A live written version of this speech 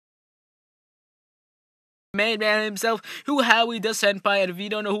Man himself, who Howie the senpai, and if you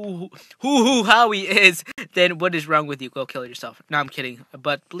don't know who Howie is, then what is wrong with you? Go kill yourself. No, I'm kidding.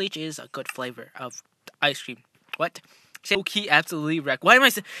 But bleach is a good flavor of ice cream. What? Low-key absolutely wreck. Why am I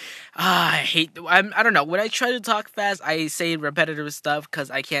saying? I don't know. When I try to talk fast, I say repetitive stuff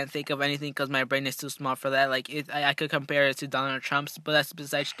because I can't think of anything because my brain is too small for that. Like, I could compare it to Donald Trump's, but that's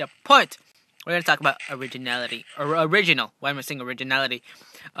besides the point. We're gonna talk about originality. Or original. Why am I saying originality?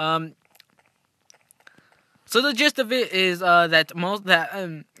 So the gist of it is that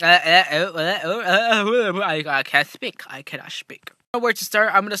I can't speak. I cannot speak. Where to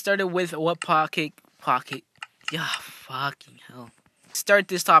start? I'm gonna start it with what pocket. Yeah, fucking hell. Start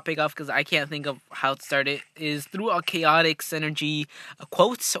this topic off because I can't think of how to start it. Is through a chaotic synergy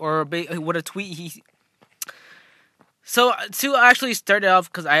quotes or what a tweet he. So to actually start it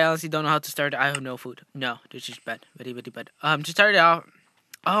off, because I honestly don't know how to start it. I have no food. No, this is bad. Very very bad. To start it off.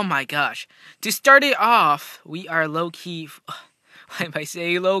 Oh my gosh. To start it off, we are low-key. Why am I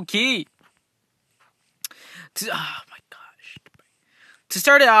saying low-key? Oh my gosh. To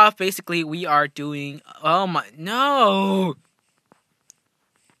start it off, basically, we are doing. Oh my. No!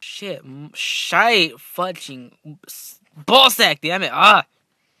 Shit. Shite. Fudging. Ballsack, damn it.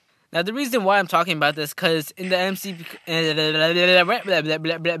 Now, the reason why I'm talking about this, because in the MC.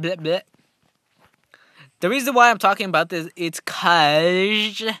 The reason why I'm talking about this, it's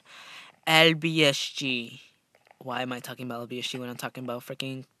cause LBSG. Why am I talking about LBSG when I'm talking about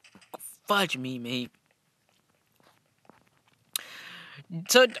freaking fudge me, mate?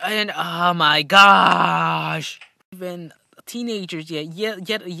 So, and oh my gosh. Even teenagers, yeah.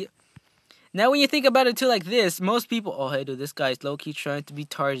 Now when you think about it too like this, most people, oh hey dude, this guy's low-key trying to be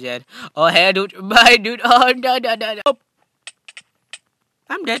Tarzan. Oh hey dude, bye dude, oh no. Oh.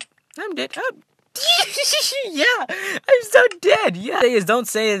 I'm dead. Yeah, I'm so dead. Yeah, don't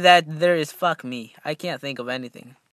say that there is fuck me. I can't think of anything.